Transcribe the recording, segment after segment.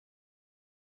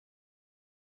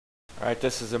Alright,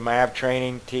 this is a Mav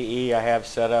training TE I have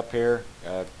set up here.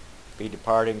 Be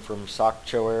departing from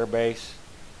Sokcho Air Base.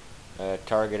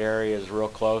 Target area is real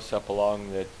close up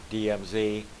along the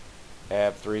DMZ.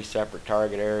 Have three separate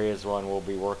target areas. One we'll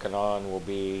be working on will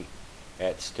be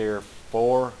at steer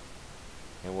 4,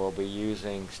 and we'll be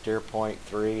using steer point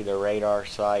 3, the radar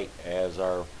site, as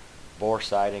our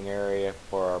boresighting area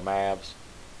for our Mavs,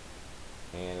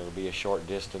 and it'll be a short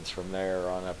distance from there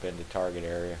on up into target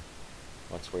area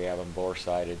once we have them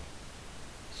boresighted.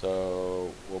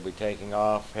 So we'll be taking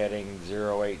off heading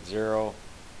 080.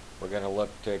 We're going to look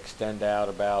to extend out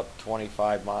about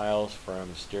 25 miles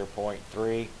from steer point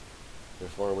 3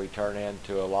 before we turn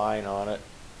into a line on it.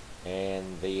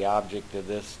 And the object of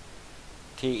this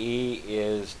TE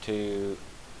is to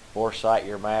boresight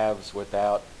your Mavs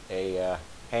without a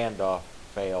handoff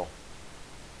fail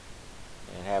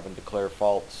and having to clear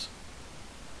faults.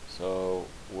 So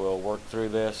we'll work through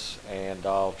this, and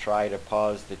I'll try to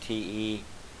pause the TE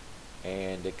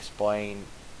and explain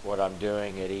what I'm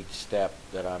doing at each step,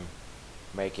 that I'm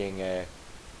making a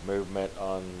movement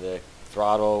on the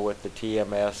throttle with the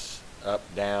TMS up,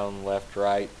 down, left,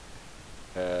 right,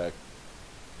 and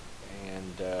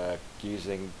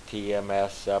using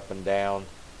TMS up and down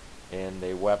in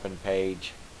the weapon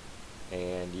page,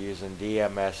 and using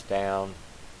DMS down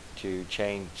to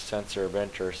change sensor of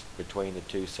interest between the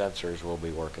two sensors we'll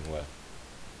be working with.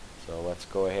 So let's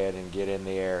go ahead and get in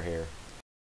the air here.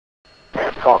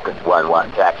 Falcon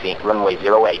 1-1 taxi, runway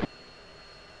 08.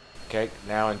 Okay,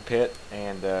 now in pit,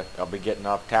 and I'll be getting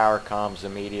off tower comms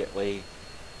immediately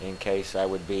in case I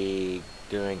would be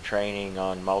doing training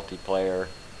on multiplayer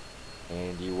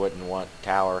and you wouldn't want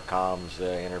tower comms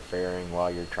interfering while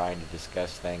you're trying to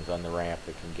discuss things on the ramp.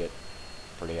 It can get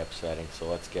pretty upsetting. So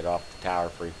let's get off the tower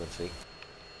frequency.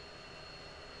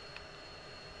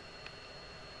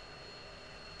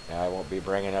 Now I won't be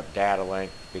bringing up data link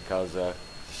because it's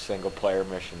a single player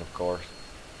mission, of course.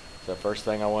 So first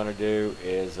thing I want to do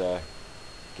is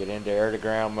get into air to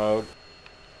ground mode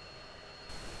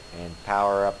and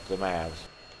power up the Mavs.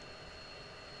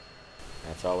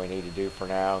 That's all we need to do for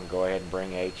now, and go ahead and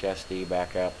bring HSD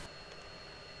back up,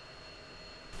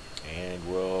 and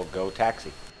we'll go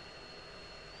taxi.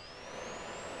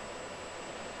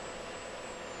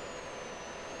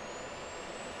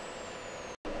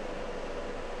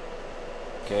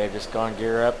 Okay, I've just gone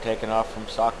gear up, taken off from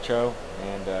Sokcho,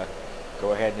 and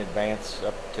go ahead and advance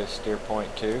up to steer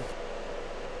point 2.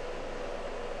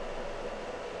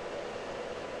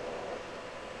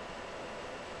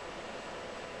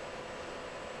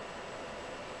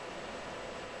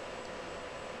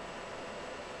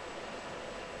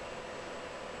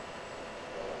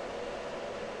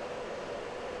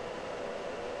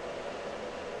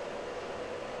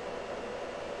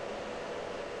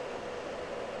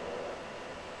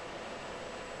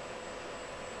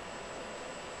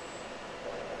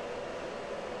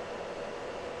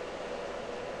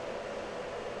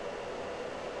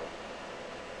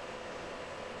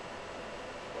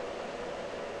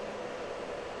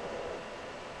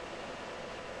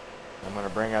 I'm going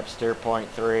to bring up steer point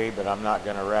 3, but I'm not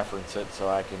going to reference it so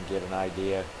I can get an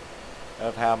idea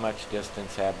of how much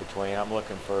distance I have between. I'm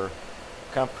looking for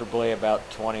comfortably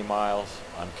about 20 miles.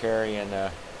 I'm carrying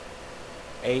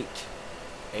 8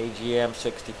 AGM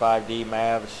 65D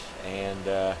Mavs, and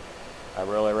I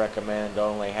really recommend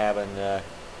only having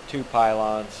 2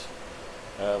 pylons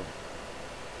of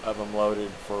them loaded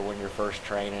for when you're first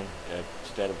training,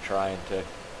 instead of trying to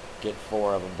get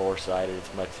 4 of them boresighted.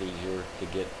 It's much easier to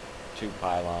get 2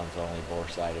 pylons only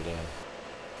boresighted in.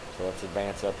 So let's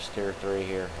advance up steer 3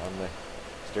 here on the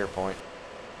steer point.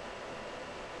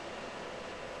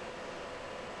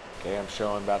 Okay, I'm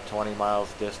showing about 20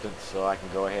 miles distance, so I can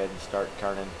go ahead and start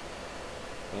turning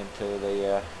into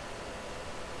the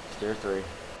steer 3.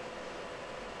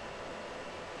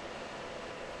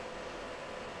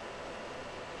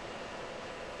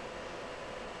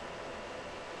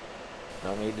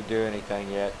 No need to do anything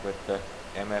yet with the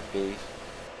MFDs.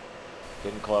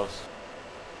 Getting close.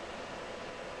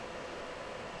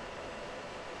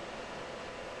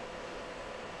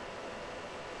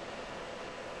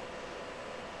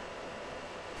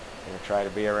 Gonna try to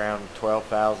be around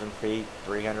 12,000 feet,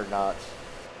 300 knots.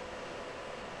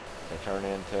 I turn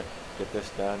in to get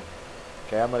this done.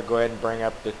 Okay, I'm gonna go ahead and bring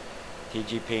up the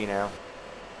TGP now.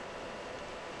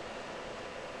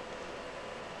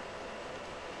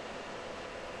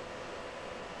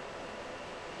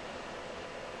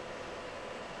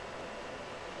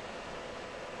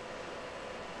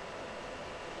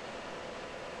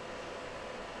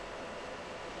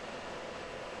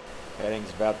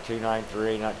 Heading's about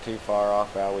 293, not too far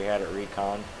off how we had it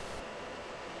reconned.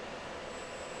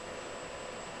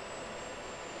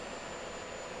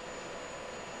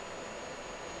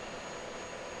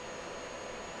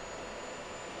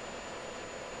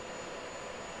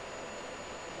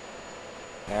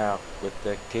 Now, with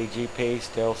the TGP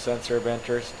still sensor of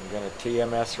interest, I'm going to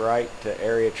TMS right to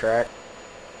area track.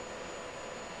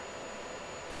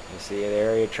 You see the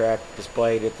area track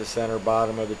displayed at the center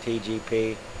bottom of the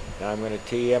TGP. Now I'm going to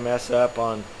TMS up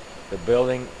on the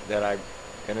building that I'm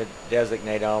going to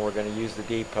designate on. We're going to use the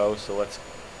depot, so let's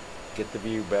get the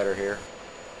view better here.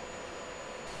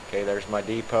 Okay, there's my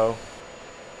depot.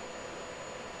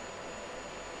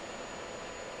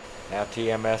 Now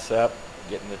TMS up,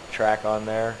 getting the track on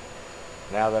there.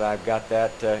 Now that I've got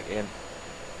that in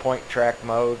point track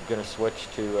mode, going to switch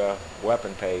to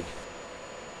weapon page.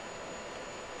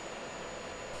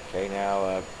 Okay,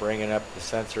 now bringing up the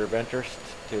sensor of interest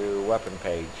to weapon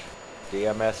page.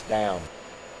 DMS down.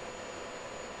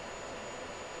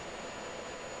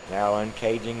 Now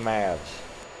uncaging Mavs.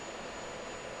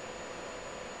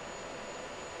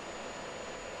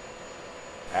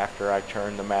 After I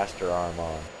turn the master arm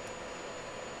on.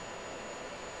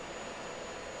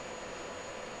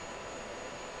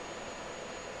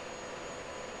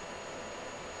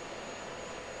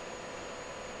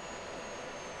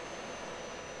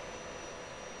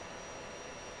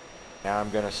 Now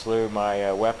I'm going to slew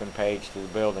my weapon page to the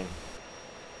building.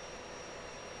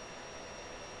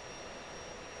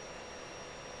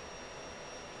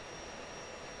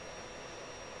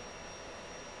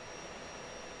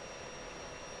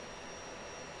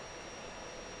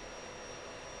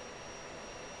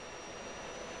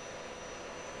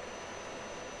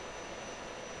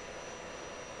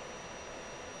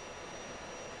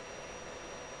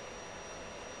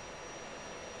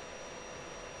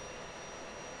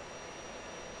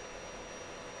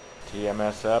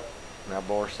 TMS up, now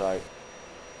Boresight.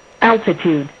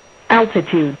 Altitude,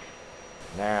 altitude.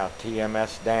 Now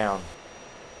TMS down.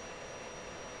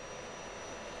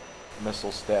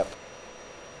 Missile step.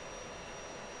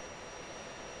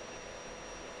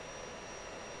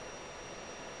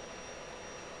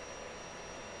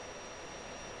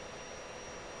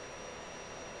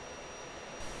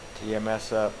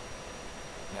 TMS up,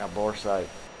 now Boresight.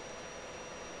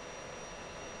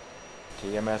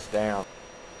 TMS down.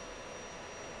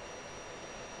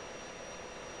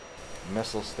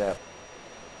 Missile step.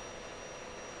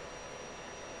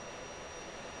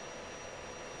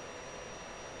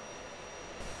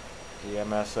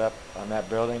 TMS up on that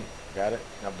building. Got it.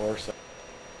 Now Boresight.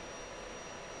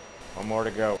 One more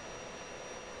to go.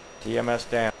 TMS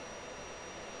down.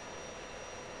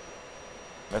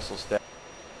 Missile step.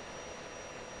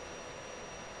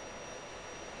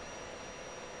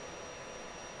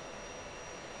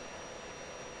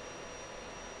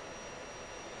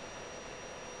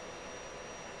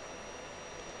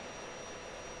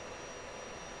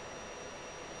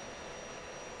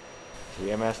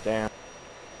 TMS down.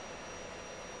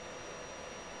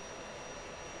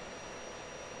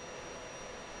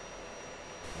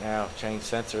 Now change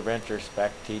sensor of interest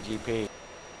back to TGP.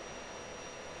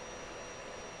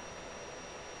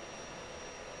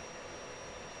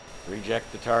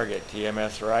 Reject the target.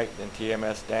 TMS right, then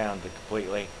TMS down to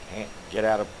completely get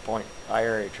out of point high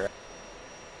area track.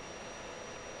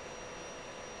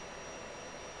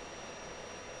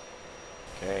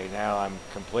 Okay, now I'm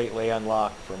completely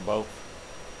unlocked from both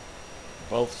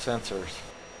sensors.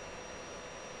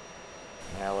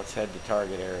 Now let's head to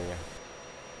target area.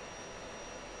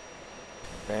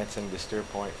 Advancing to steer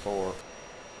point 4.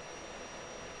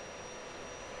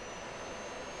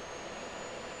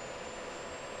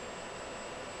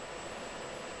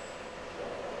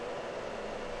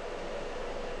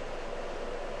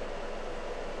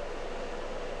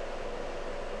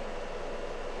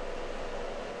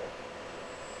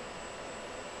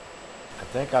 I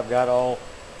think I've got all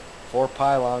 4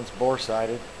 pylons bore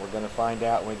sighted. We're going to find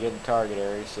out when we get in target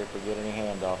area, see if we get any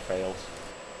handoff fails.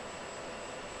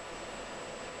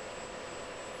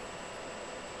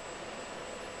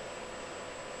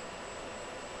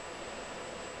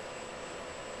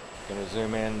 Going to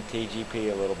zoom in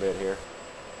TGP a little bit here.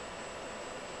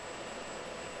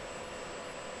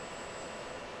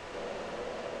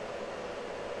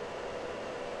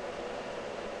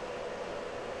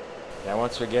 Now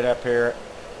once we get up here,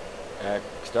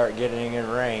 start getting in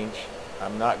range,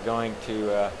 I'm not going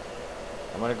to,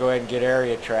 I'm going to go ahead and get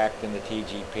area tracked in the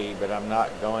TGP, but I'm not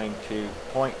going to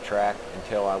point track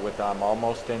until I'm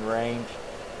almost in range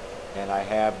and I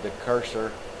have the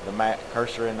cursor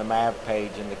in the Mav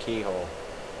page in the keyhole.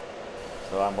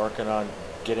 So I'm working on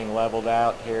getting leveled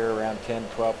out here around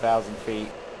 12,000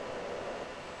 feet.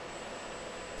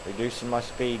 Reducing my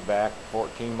speed back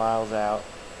 14 miles out.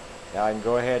 Now I can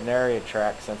go ahead and area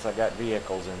track since I got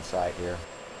vehicles in sight here.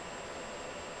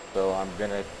 So I'm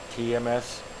going to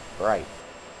TMS right.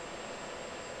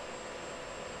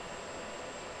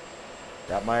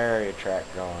 Got my area track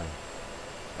going.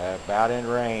 About in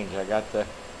range. I got the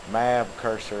Mav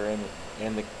cursor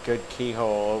in the good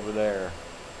keyhole over there.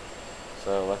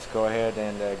 So let's go ahead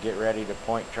and get ready to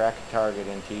point, track, and target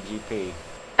in TGP.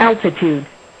 Altitude.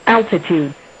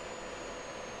 Altitude.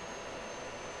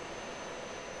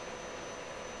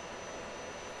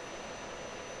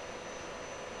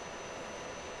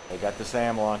 I got the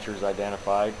SAM launchers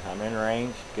identified. I'm in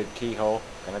range. Good keyhole.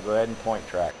 Gonna go ahead and point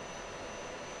track.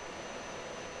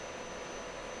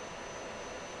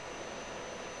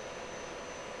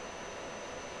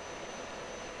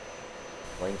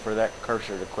 Waiting for that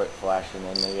cursor to quit flashing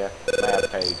in the map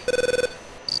page.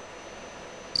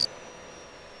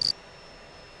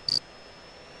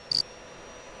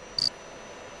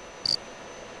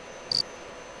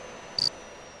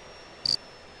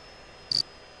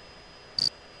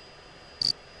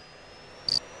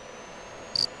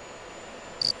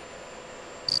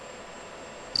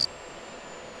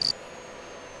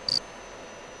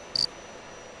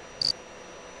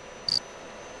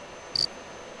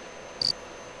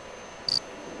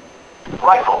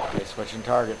 Rifle. Okay, switching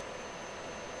target.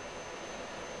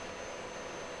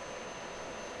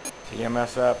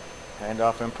 TMS up.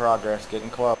 Handoff in progress. Getting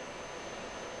close.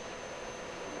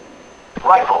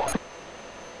 Rifle.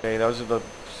 Okay, those are the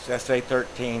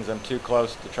SA-13s. I'm too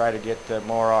close to try to get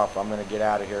more off. I'm going to get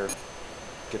out of here.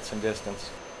 Get some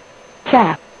distance.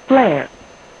 Chaff. Flare.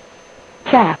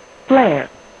 Chaff. Flare.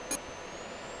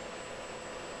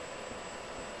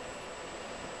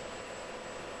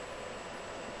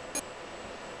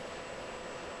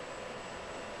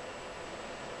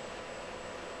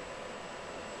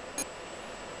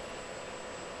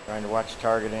 Trying to watch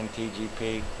target in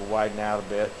TGP. We'll widen out a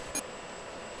bit.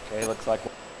 Okay, looks like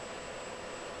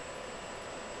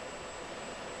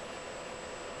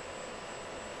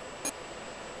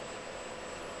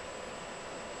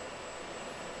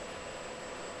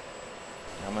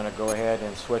I'm going to go ahead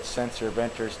and switch sensor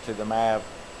venters to the Mav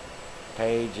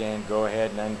page and go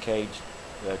ahead and uncage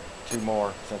the 2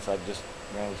 more since I just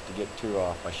managed to get 2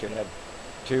 off. I should have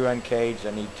 2 uncaged.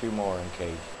 I need 2 more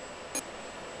uncaged.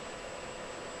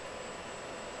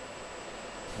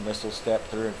 The missile step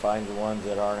through and find the ones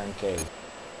that aren't uncaged.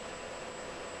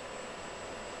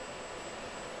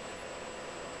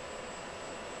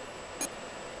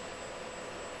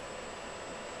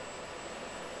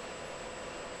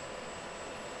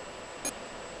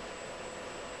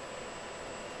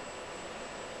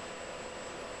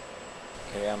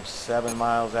 Okay, I'm 7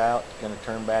 miles out. Going to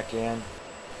turn back in.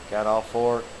 Got all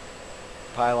 4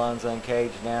 pylons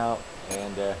uncaged now,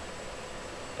 and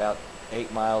about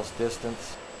 8 miles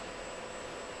distance.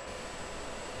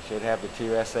 Should have the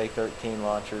 2 SA-13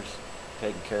 launchers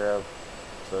taken care of.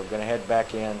 So we're going to head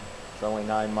back in. It's only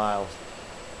 9 miles.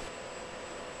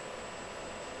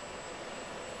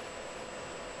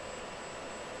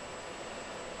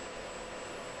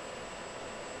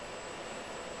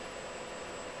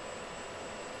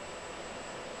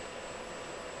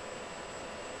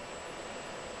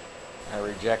 I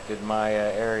rejected my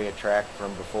area track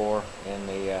from before in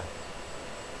the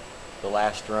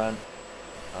last run.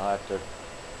 I'll have to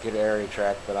get an area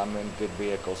track, but I'm in good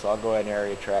vehicle, so I'll go ahead and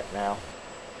area track now.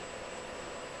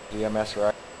 BMS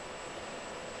right.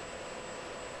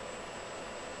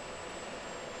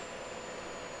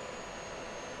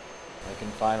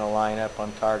 Making final line up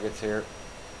on targets here.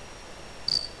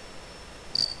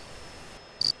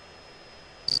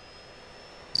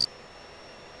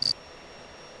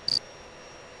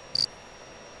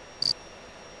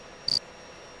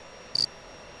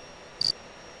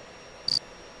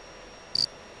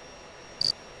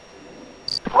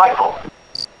 Rifle.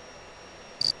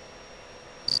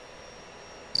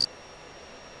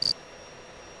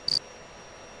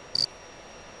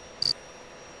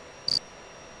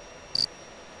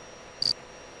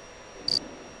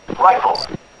 Rifle.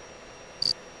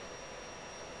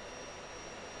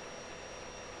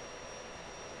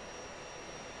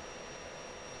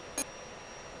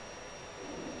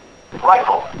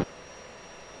 Rifle.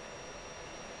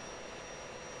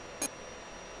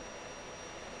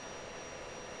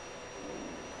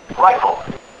 Rifle.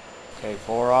 Okay,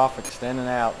 4 off, extending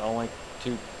out, only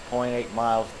 2.8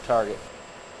 miles to target.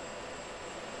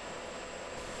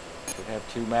 Should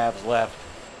have 2 Mavs left.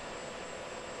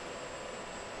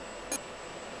 I'm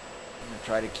going to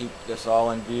try to keep this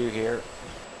all in view here.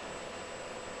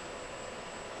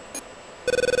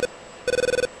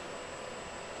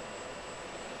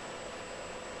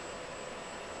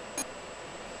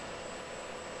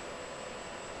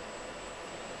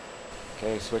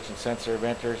 Okay, switching sensor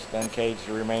venters, then cage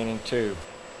the remaining 2.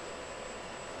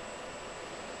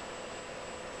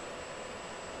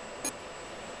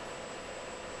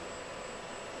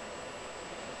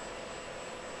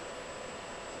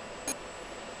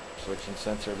 Switching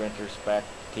sensor venters back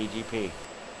to TGP.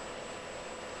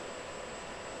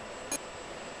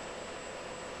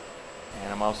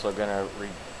 And I'm also going to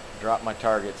drop my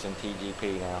targets in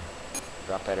TGP now.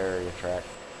 Drop that area track.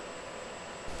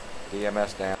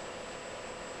 BMS down.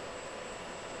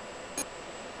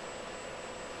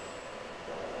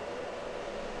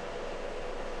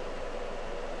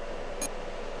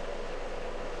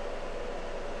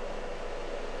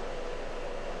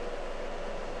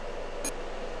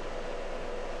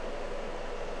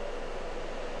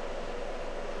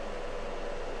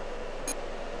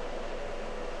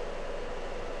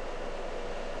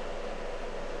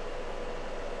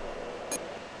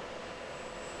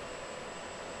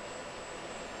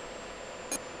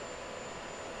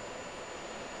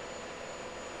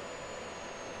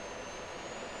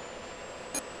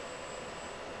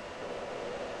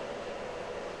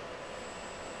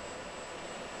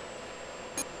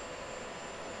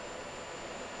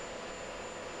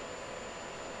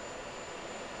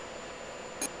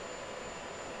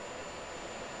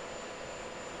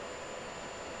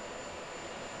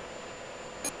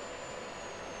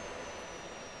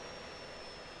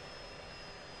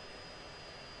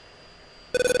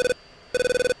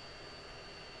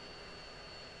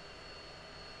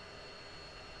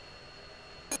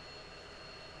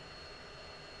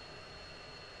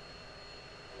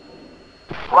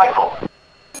 Rifle.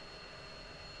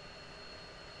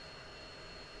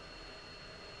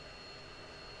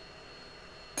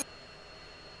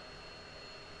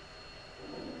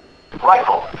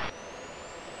 Rifle.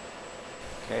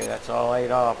 Okay, that's all 8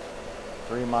 off.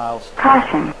 3 miles to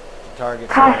Caution. target.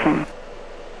 Caution.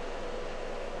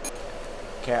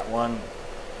 Cat 1,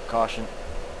 caution.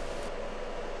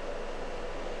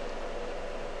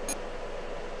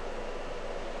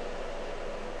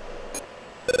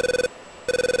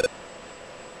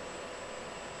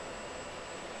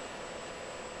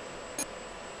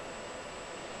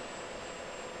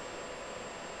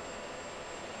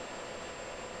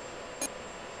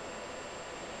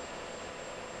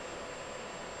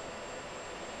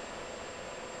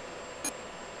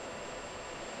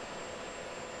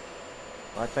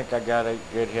 I think I got 8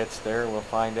 good hits there. We'll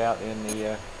find out in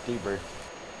the debrief.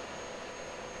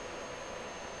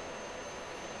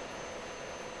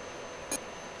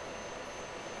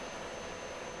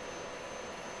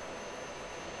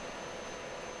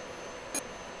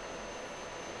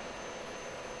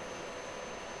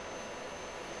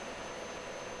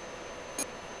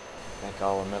 I think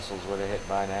all the missiles would have hit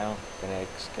by now. Gonna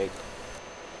escape.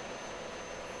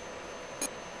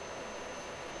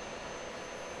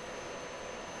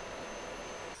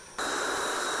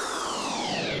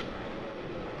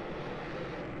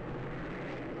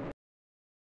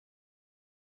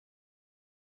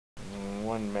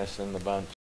 One miss in the bunch.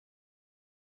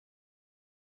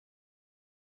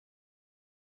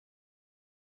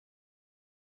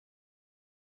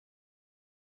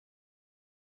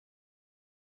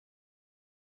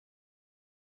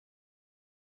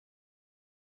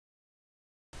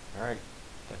 Alright,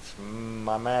 that's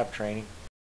my Mav training.